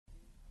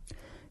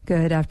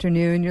Good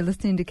afternoon. You're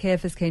listening to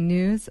KFSK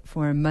News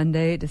for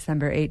Monday,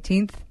 December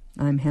 18th.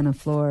 I'm Hannah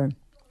Floor.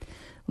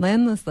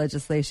 Landless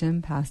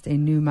legislation passed a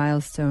new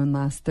milestone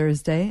last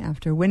Thursday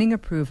after winning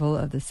approval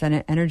of the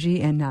Senate Energy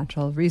and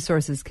Natural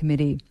Resources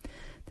Committee.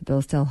 The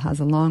bill still has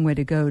a long way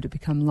to go to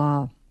become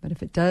law, but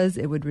if it does,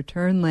 it would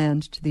return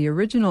land to the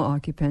original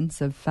occupants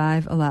of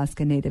 5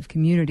 Alaska Native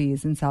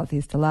communities in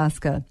southeast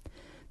Alaska.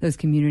 Those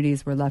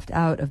communities were left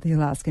out of the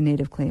Alaska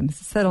Native Claims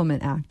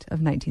Settlement Act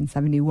of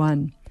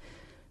 1971.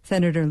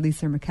 Senator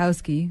Lisa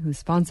Murkowski, who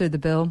sponsored the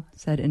bill,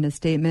 said in a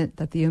statement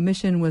that the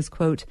omission was,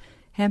 quote,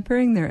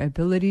 hampering their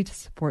ability to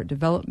support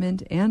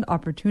development and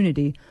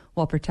opportunity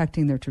while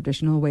protecting their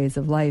traditional ways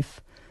of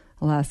life.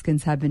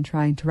 Alaskans have been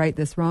trying to right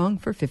this wrong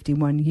for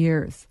 51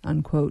 years,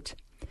 unquote.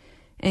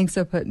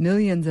 ANCSA put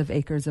millions of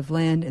acres of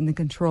land in the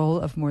control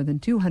of more than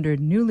 200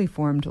 newly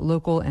formed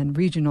local and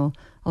regional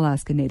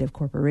Alaska Native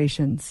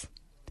corporations.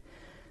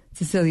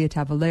 Cecilia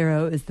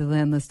Tavalero is the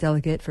Landless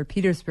delegate for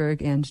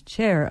Petersburg and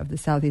chair of the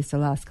Southeast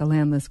Alaska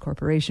Landless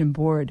Corporation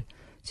Board.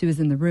 She was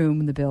in the room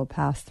when the bill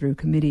passed through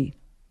committee.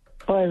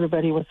 Oh,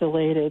 everybody was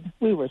elated.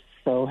 We were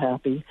so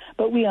happy.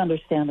 But we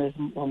understand there's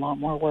a lot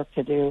more work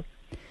to do.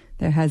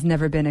 There has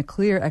never been a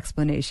clear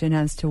explanation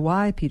as to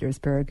why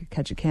Petersburg,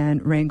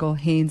 Ketchikan, Wrangell,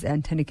 Haines,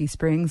 and Teneke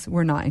Springs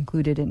were not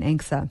included in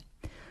ANCSA.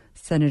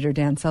 Senator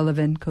Dan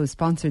Sullivan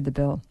co-sponsored the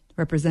bill.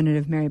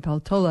 Representative Mary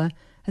Peltola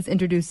has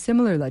introduced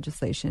similar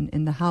legislation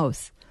in the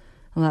House.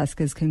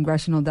 Alaska's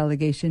congressional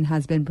delegation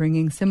has been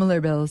bringing similar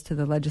bills to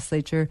the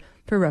legislature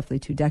for roughly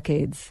 2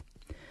 decades.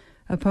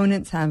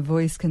 Opponents have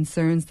voiced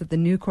concerns that the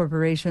new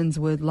corporations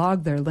would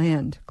log their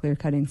land,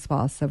 clear-cutting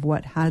swaths of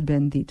what had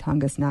been the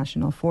Tongass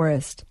National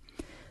Forest.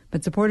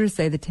 But supporters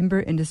say the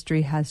timber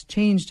industry has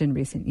changed in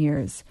recent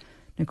years.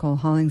 Nicole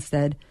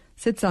Hollingsted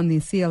sits on the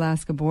Sea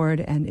Alaska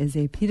board and is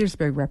a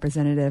Petersburg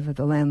representative of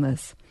the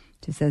Landless.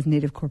 She says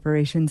Native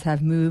corporations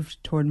have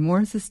moved toward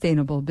more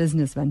sustainable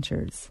business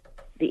ventures.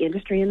 The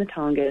industry in the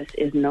Tongass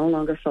is no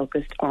longer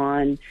focused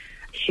on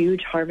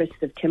huge harvests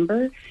of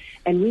timber,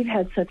 and we've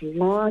had such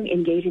long,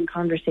 engaging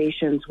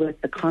conversations with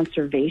the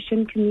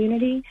conservation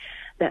community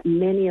that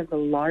many of the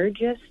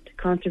largest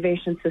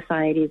conservation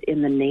societies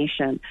in the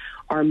nation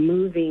are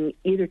moving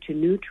either to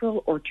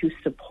neutral or to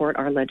support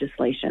our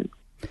legislation.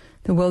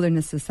 The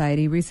Wilderness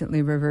Society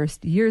recently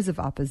reversed years of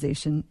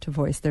opposition to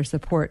voice their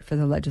support for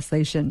the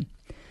legislation.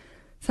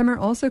 Some are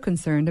also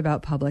concerned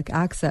about public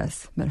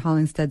access, but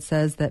Hollingsted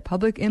says that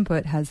public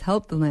input has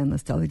helped the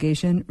Landless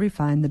delegation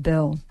refine the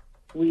bill.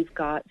 We've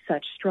got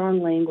such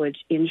strong language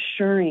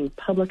ensuring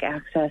public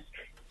access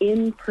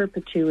in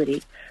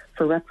perpetuity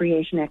for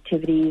recreation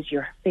activities,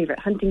 your favorite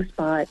hunting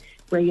spot,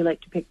 where you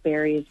like to pick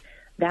berries.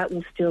 That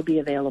will still be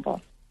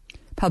available.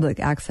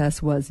 Public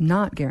access was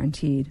not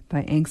guaranteed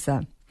by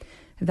ANCSA.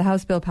 If the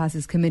House bill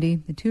passes committee,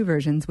 the 2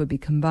 versions would be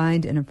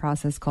combined in a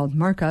process called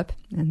markup,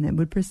 and then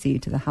would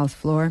proceed to the House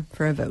floor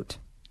for a vote.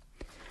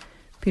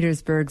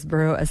 Petersburg's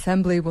Borough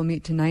Assembly will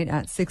meet tonight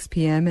at 6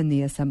 p.m. in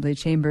the Assembly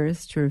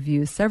chambers to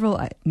review several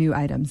new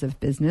items of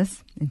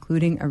business,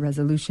 including a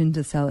resolution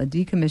to sell a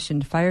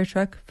decommissioned fire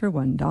truck for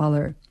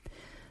 $1.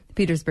 The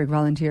Petersburg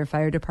Volunteer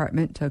Fire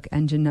Department took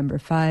engine number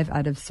 5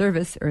 out of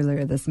service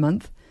earlier this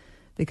month.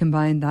 They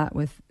combined that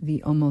with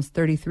the almost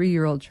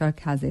 33-year-old truck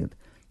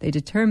They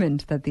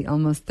determined that the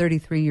almost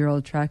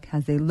 33-year-old truck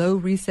has a low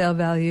resale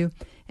value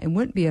and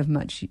wouldn't be of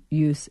much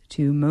use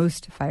to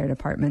most fire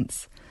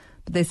departments.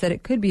 But they said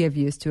it could be of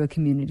use to a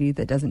community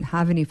that doesn't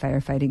have any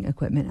firefighting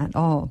equipment at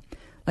all,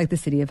 like the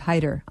city of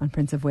Hyder on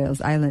Prince of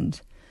Wales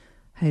Island.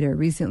 Hyder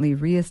recently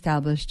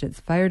reestablished its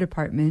fire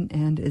department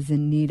and is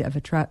in need of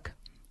a truck.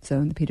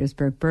 So the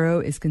Petersburg Borough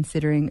is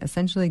considering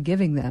essentially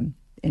giving them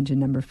engine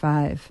number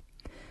 5.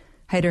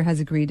 Hyder has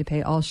agreed to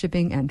pay all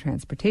shipping and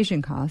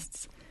transportation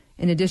costs,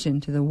 in addition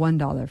to the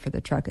 $1 for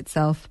the truck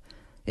itself,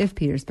 if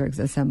Petersburg's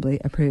Assembly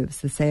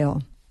approves the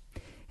sale.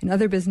 In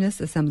other business,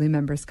 Assembly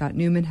member Scott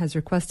Newman has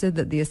requested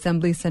that the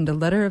Assembly send a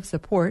letter of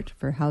support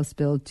for House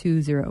Bill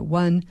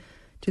 201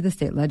 to the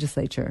state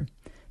legislature.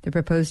 The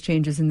proposed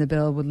changes in the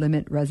bill would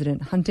limit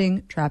resident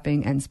hunting,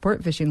 trapping, and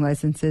sport fishing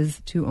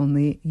licenses to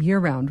only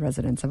year-round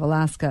residents of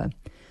Alaska.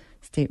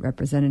 State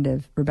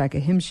Representative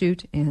Rebecca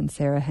Himshoot and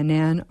Sarah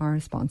Hanan are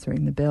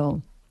sponsoring the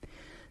bill.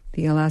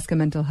 The Alaska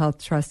Mental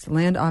Health Trust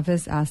Land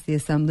Office asked the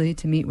Assembly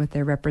to meet with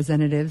their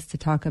representatives to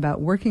talk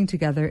about working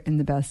together in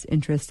the best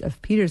interest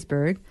of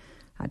Petersburg.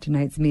 At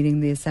tonight's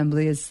meeting, the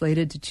Assembly is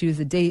slated to choose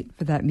a date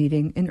for that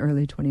meeting in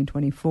early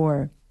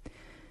 2024.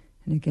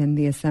 And again,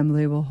 the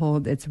Assembly will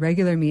hold its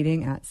regular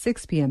meeting at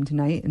 6 p.m.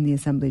 tonight in the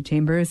Assembly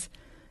chambers.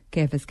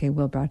 KFSK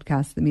will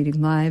broadcast the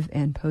meeting live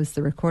and post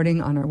the recording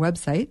on our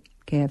website,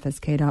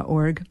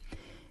 kfsk.org.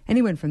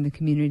 Anyone from the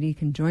community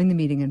can join the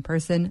meeting in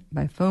person,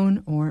 by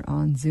phone, or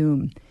on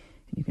Zoom.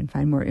 You can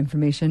find more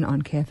information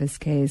on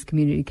KFSK's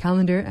community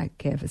calendar at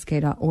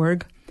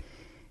kfsk.org.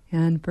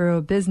 And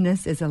Borough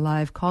Business is a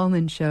live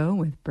call-in show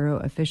with Borough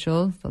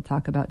officials. They'll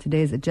talk about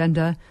today's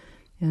agenda,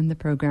 and the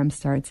program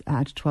starts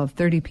at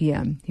 12:30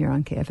 p.m. here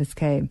on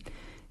KFSK.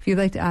 If you'd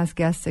like to ask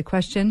guests a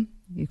question,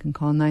 you can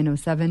call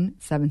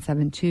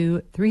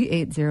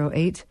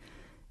 907-772-3808.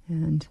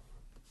 And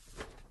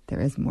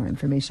there is more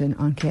information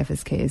on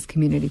KFSK's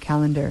community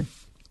calendar.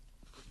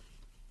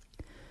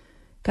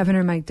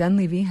 Governor Mike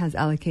Dunleavy has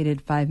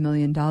allocated $5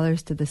 million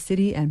to the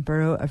city and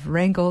borough of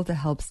Wrangell to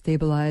help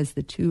stabilize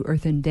the 2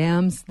 earthen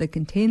dams that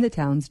contain the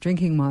town's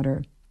drinking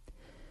water.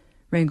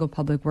 Wrangell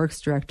Public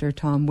Works Director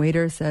Tom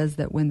Wader says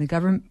that when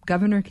the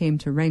governor came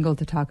to Wrangell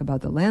to talk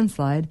about the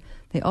landslide,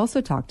 they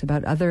also talked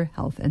about other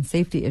health and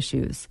safety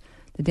issues.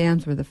 The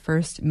dams were the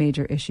first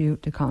major issue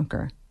to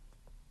conquer.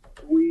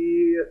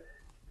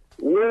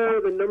 We're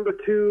the number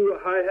 2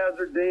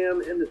 high-hazard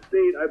dam in the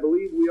state. I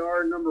believe we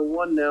are number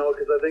 1 now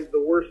because I think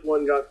the worst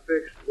one got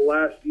fixed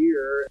last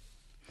year.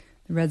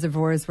 The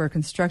reservoirs were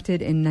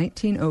constructed in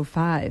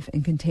 1905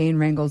 and contain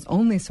Wrangell's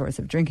only source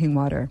of drinking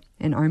water.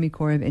 An Army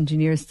Corps of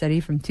Engineers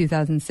study from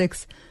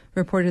 2006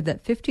 reported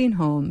that 15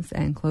 homes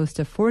and close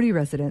to 40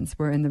 residents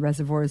were in the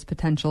reservoir's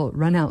potential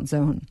run-out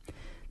zone.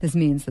 This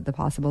means that the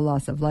possible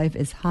loss of life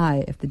is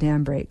high if the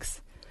dam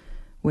breaks.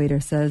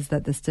 Wader says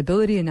that the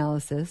stability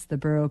analysis the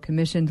borough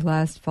commissioned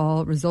last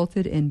fall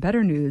resulted in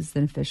better news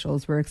than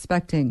officials were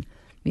expecting,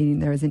 meaning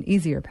there is an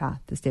easier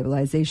path to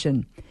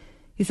stabilization.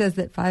 He says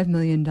that $5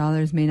 million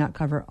may not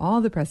cover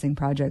all the pressing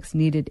projects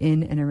needed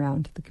in and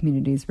around the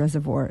community's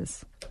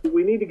reservoirs.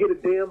 We need to get a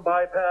dam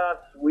bypass.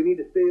 We need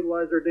to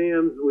stabilize our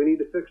dams. We need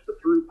to fix the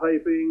through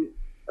piping.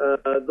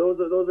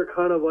 Those are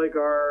kind of like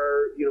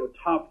our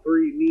top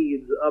 3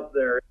 needs up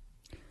there.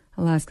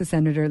 Alaska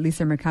Senator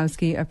Lisa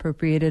Murkowski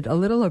appropriated a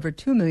little over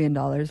 $2 million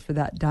for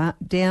that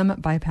dam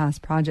bypass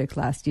project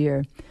last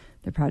year.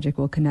 The project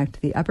will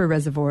connect the upper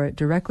reservoir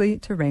directly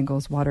to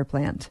Wrangell's water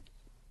plant.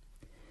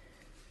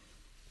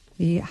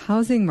 The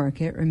housing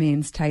market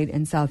remains tight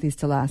in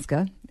southeast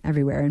Alaska,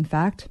 everywhere in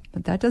fact,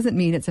 but that doesn't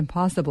mean it's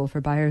impossible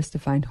for buyers to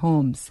find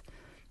homes.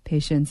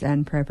 Patience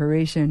and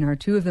preparation are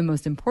 2 of the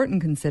most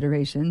important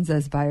considerations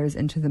as buyers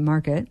enter the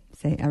market,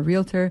 say a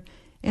realtor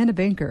and a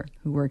banker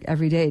who work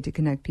every day to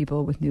connect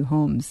people with new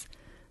homes.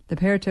 The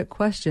pair took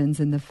questions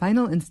in the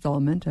final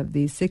installment of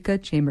the Sitka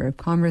Chamber of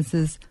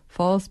Commerce's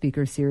Fall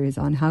Speaker Series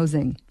on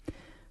housing.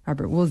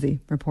 Robert Woolsey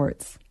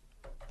reports.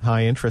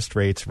 High interest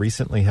rates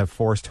recently have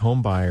forced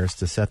home buyers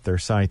to set their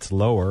sights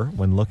lower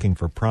when looking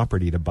for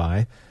property to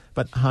buy,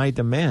 but high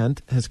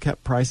demand has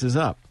kept prices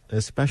up,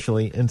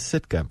 especially in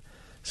Sitka.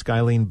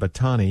 Skyline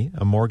Batani,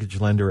 a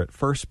mortgage lender at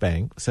First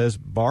Bank, says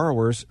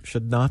borrowers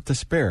should not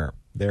despair.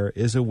 There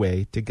is a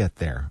way to get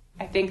there.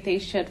 I think they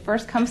should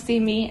first come see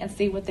me and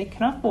see what they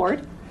can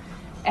afford.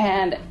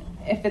 And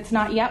if it's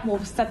not yet,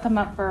 we'll set them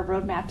up for a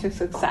roadmap to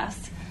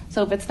success.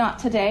 So if it's not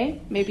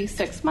today, maybe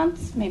 6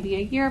 months, maybe a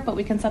year, but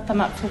we can set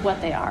them up to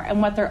what they are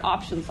and what their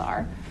options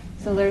are.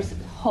 So there's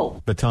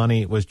hope.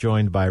 Batani was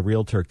joined by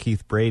realtor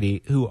Keith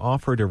Brady, who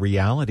offered a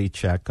reality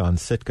check on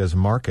Sitka's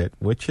market,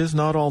 which is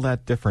not all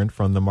that different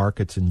from the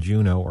markets in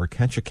Juneau or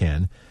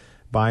Ketchikan.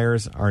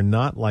 Buyers are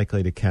not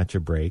likely to catch a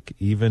break,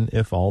 even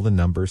if all the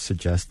numbers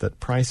suggest that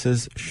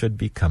prices should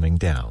be coming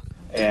down.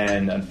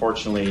 And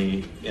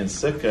unfortunately, in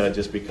Sitka,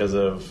 just because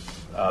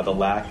of the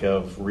lack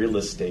of real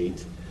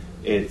estate,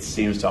 it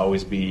seems to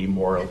always be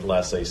more or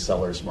less a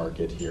seller's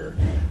market here,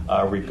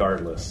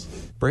 regardless.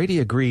 Brady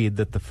agreed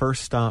that the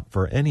first stop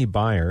for any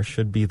buyer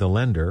should be the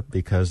lender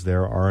because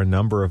there are a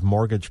number of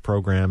mortgage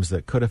programs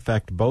that could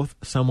affect both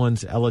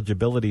someone's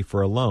eligibility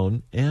for a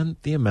loan and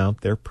the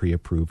amount they're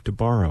pre-approved to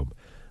borrow.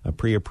 A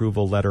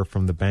pre-approval letter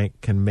from the bank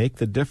can make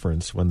the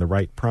difference when the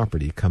right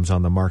property comes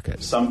on the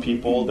market. Some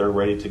people, they're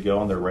ready to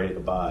go and they're ready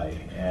to buy,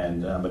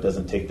 and it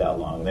doesn't take that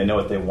long. They know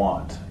what they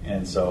want.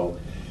 And so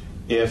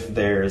if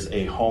there's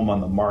a home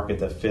on the market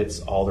that fits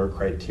all their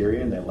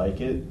criteria and they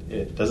like it,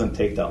 it doesn't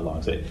take that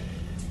long. So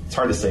it's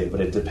hard to say, but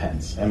it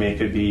depends. I mean, it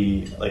could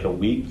be like a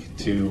week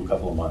to a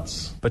couple of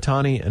months.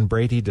 Batani and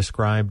Brady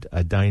described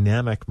a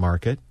dynamic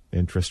market.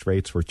 Interest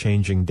rates were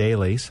changing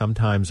daily,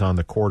 sometimes on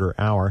the quarter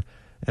hour,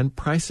 and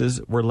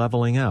prices were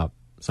leveling out.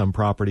 Some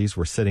properties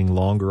were sitting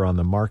longer on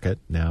the market,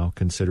 now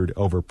considered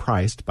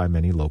overpriced by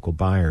many local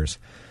buyers.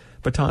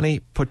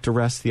 Batani put to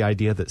rest the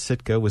idea that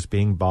Sitka was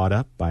being bought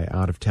up by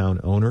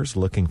out-of-town owners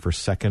looking for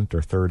second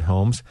or third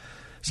homes.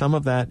 Some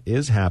of that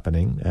is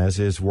happening, as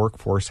is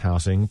workforce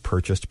housing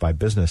purchased by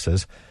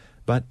businesses,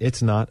 but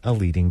it's not a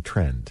leading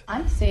trend.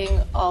 I'm seeing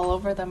all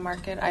over the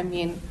market,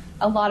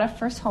 a lot of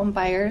first home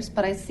buyers,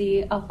 but I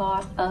see a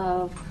lot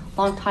of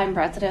long-time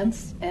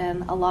residents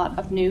and a lot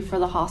of new for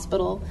the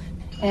hospital.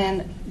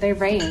 And they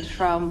range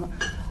from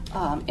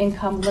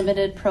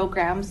income-limited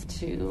programs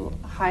to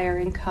higher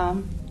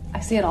income. I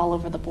see it all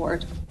over the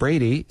board.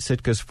 Brady,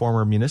 Sitka's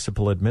former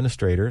municipal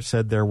administrator,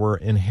 said there were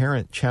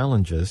inherent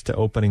challenges to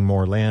opening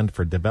more land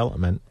for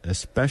development,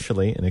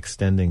 especially in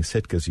extending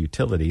Sitka's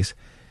utilities.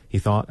 He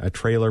thought a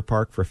trailer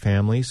park for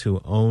families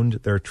who owned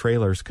their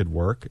trailers could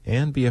work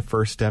and be a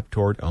first step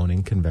toward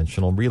owning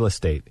conventional real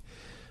estate.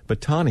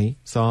 Batani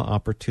saw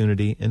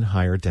opportunity in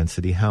higher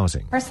density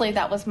housing. Personally,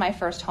 that was my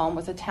first home,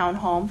 was a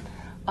townhome.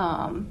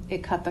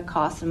 It cut the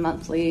cost of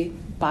monthly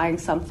buying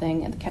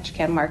something in the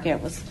Ketchikan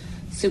market was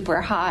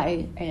super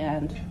high,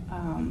 and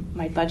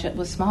my budget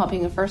was small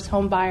being a first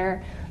home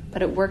buyer,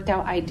 but it worked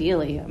out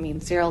ideally.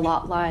 0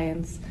 lot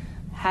lines,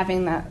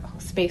 having that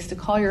space to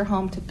call your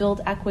home, to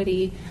build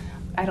equity.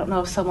 I don't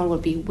know if someone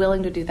would be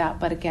willing to do that,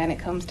 but again, it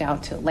comes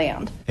down to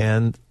land.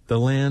 And the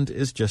land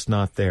is just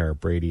not there,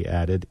 Brady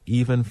added,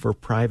 even for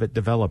private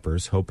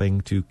developers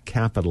hoping to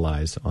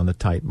capitalize on the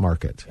tight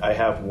market. I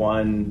have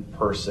one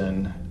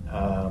person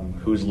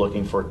who's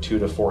looking for 2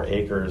 to 4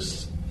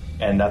 acres,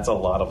 and that's a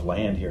lot of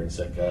land here in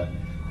Sitka,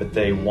 but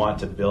they want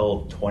to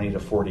build 20 to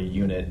 40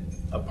 unit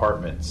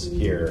apartments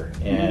here,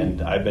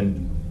 and I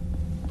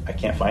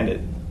can't find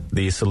it.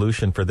 The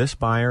solution for this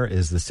buyer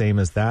is the same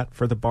as that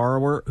for the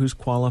borrower who's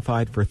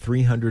qualified for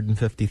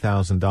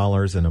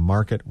 $350,000 in a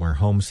market where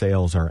home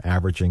sales are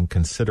averaging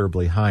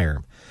considerably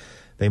higher.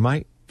 They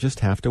might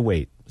just have to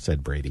wait,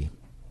 said Brady.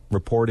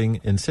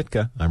 Reporting in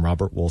Sitka, I'm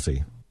Robert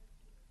Woolsey.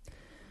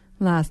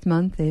 Last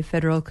month, a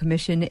federal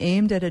commission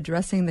aimed at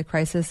addressing the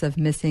crisis of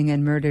missing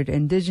and murdered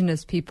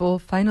Indigenous people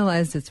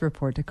finalized its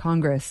report to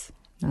Congress.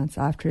 That's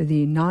after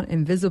the Not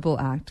Invisible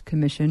Act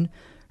Commission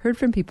heard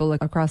from people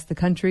across the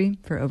country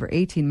for over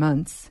 18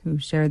 months who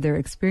shared their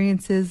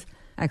experiences,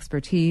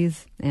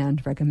 expertise,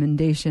 and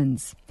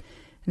recommendations.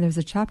 And there's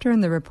a chapter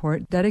in the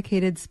report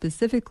dedicated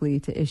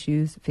specifically to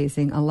issues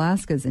facing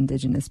Alaska's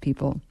Indigenous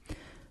people.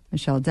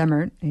 Michelle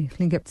Demert, a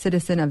Tlingit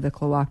citizen of the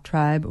Klawock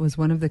tribe, was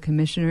one of the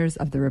commissioners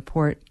of the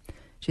report.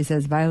 She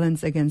says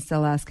violence against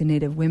Alaska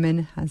Native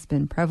women has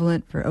been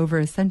prevalent for over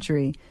a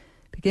century,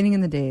 beginning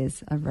in the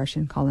days of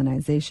Russian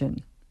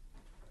colonization.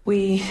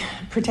 We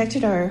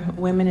protected our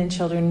women and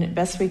children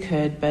best we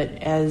could, but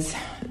as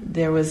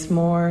there was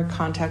more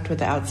contact with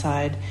the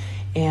outside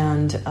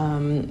and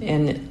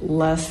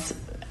less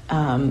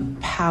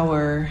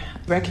power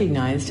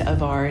recognized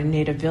of our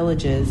native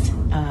villages,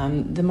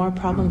 the more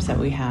problems that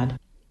we had.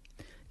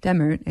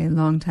 Demert, a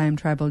longtime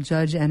tribal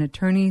judge and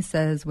attorney,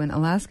 says when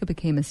Alaska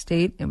became a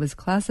state, it was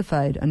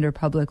classified under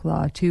Public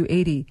Law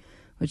 280,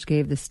 which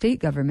gave the state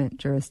government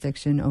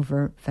jurisdiction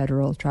over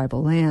federal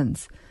tribal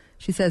lands.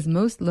 She says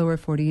most lower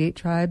 48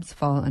 tribes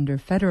fall under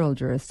federal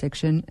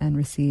jurisdiction and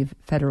receive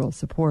federal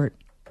support.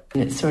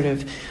 It sort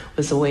of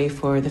was a way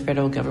for the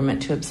federal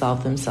government to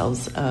absolve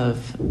themselves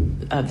of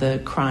the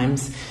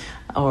crimes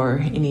or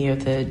any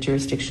of the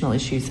jurisdictional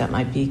issues that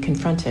might be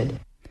confronted.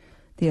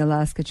 The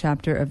Alaska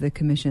chapter of the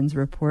Commission's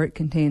report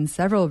contains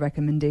several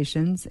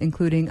recommendations,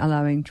 including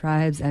allowing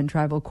tribes and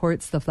tribal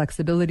courts the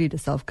flexibility to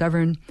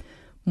self-govern,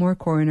 more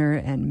coroner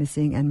and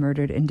missing and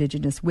murdered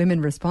Indigenous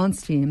women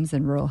response teams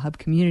in rural hub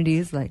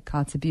communities like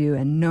Kotzebue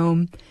and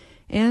Nome,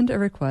 and a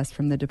request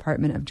from the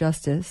Department of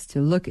Justice to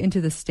look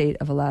into the state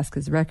of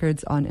Alaska's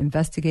records on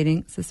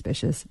investigating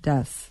suspicious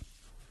deaths.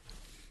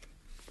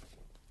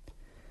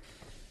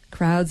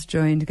 Crowds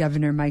joined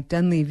Governor Mike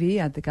Dunleavy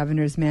at the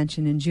governor's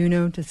mansion in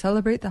Juneau to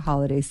celebrate the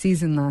holiday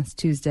season last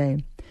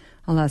Tuesday.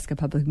 Alaska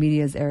Public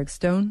Media's Eric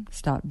Stone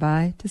stopped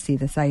by to see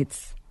the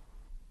sights.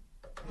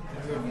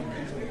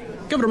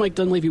 Governor Mike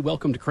Dunleavy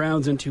welcomed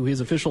crowds into his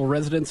official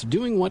residence,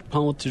 doing what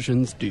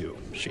politicians do,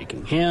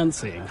 shaking hands,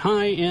 saying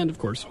hi, and, of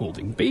course,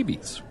 holding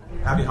babies.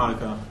 Happy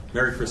Hanukkah,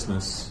 Merry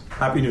Christmas,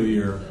 Happy New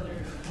Year.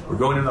 We're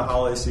going into the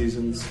holiday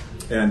seasons,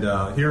 and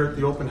here at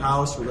the open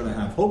house, we're going to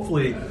have,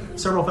 hopefully,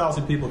 several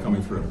thousand people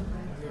coming through.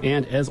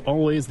 And as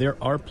always, there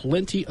are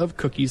plenty of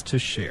cookies to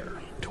share.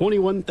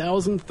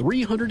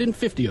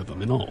 21,350 of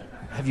them in all.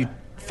 Have you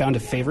found a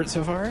favorite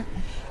so far?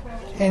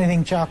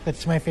 Anything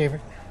chocolate's my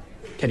favorite.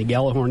 Kenny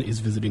Gallahorn is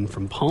visiting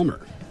from Palmer.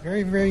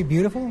 Very, very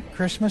beautiful,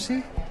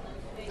 Christmassy.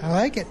 I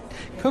like it.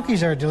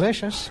 Cookies are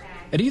delicious.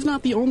 And he's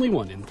not the only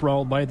one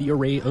enthralled by the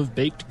array of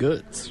baked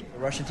goods.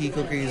 Russian tea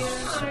cookies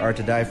are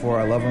to die for.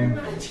 I love them.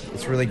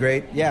 It's really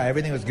great. Yeah,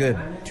 everything was good.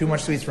 Too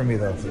much sweets for me,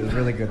 though. It was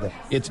really good, though.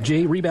 It's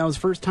Jay Rebau's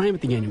first time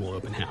at the annual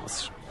open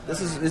house.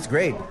 It's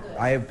great.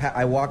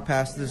 I walk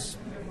past this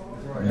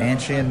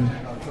mansion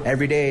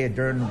every day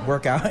during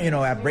workout,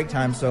 at break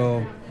time,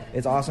 so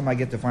it's awesome I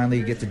get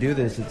to do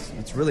this.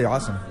 It's really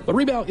awesome. But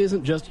Rebau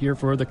isn't just here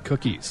for the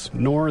cookies,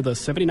 nor the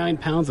 79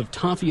 pounds of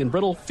toffee and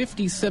brittle,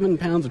 57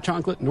 pounds of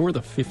chocolate, nor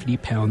the 50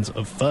 pounds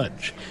of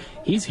fudge.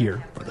 He's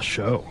here for the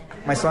show.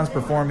 My son's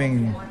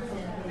performing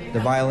the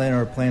violin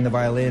or playing the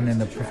violin in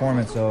the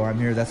performance, so I'm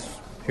here. That's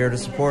here to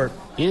support.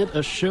 And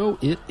a show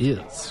it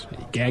is.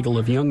 A gaggle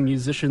of young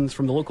musicians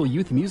from the local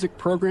youth music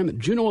program at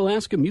Juneau,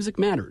 Alaska Music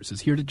Matters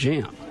is here to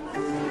jam.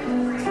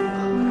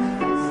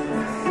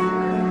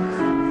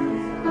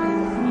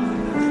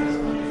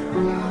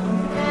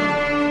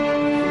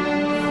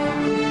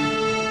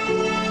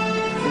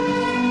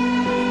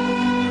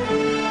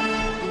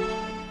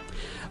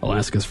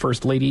 Alaska's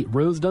First Lady,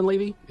 Rose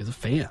Dunleavy, is a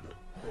fan.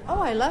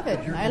 Oh, I love it.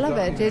 I love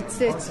it.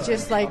 It's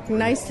just like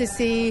nice to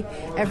see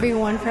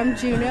everyone from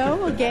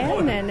Juneau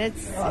again, and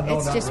it's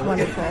just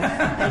wonderful.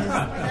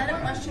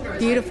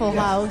 Beautiful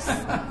house,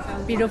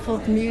 beautiful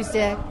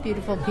music,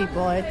 beautiful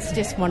people. It's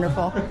just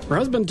wonderful. Her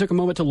husband took a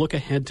moment to look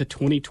ahead to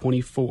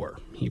 2024.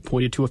 He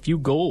pointed to a few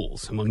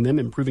goals, among them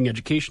improving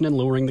education and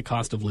lowering the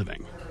cost of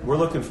living. We're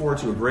looking forward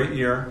to a great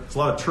year. There's a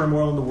lot of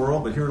turmoil in the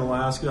world, but here in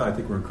Alaska, I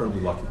think we're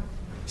incredibly lucky.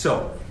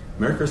 So,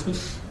 Merry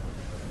Christmas,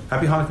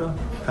 Happy Hanukkah,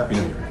 Happy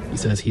New Year. He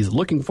says he's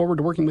looking forward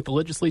to working with the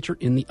legislature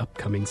in the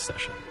upcoming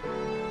session.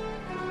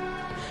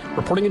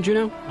 Reporting in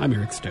Juneau, I'm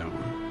Eric Stone.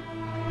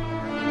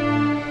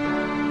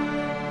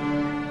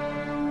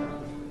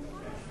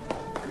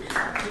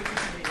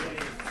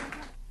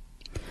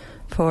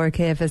 For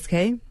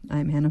KFSK,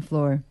 I'm Hannah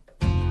Floor.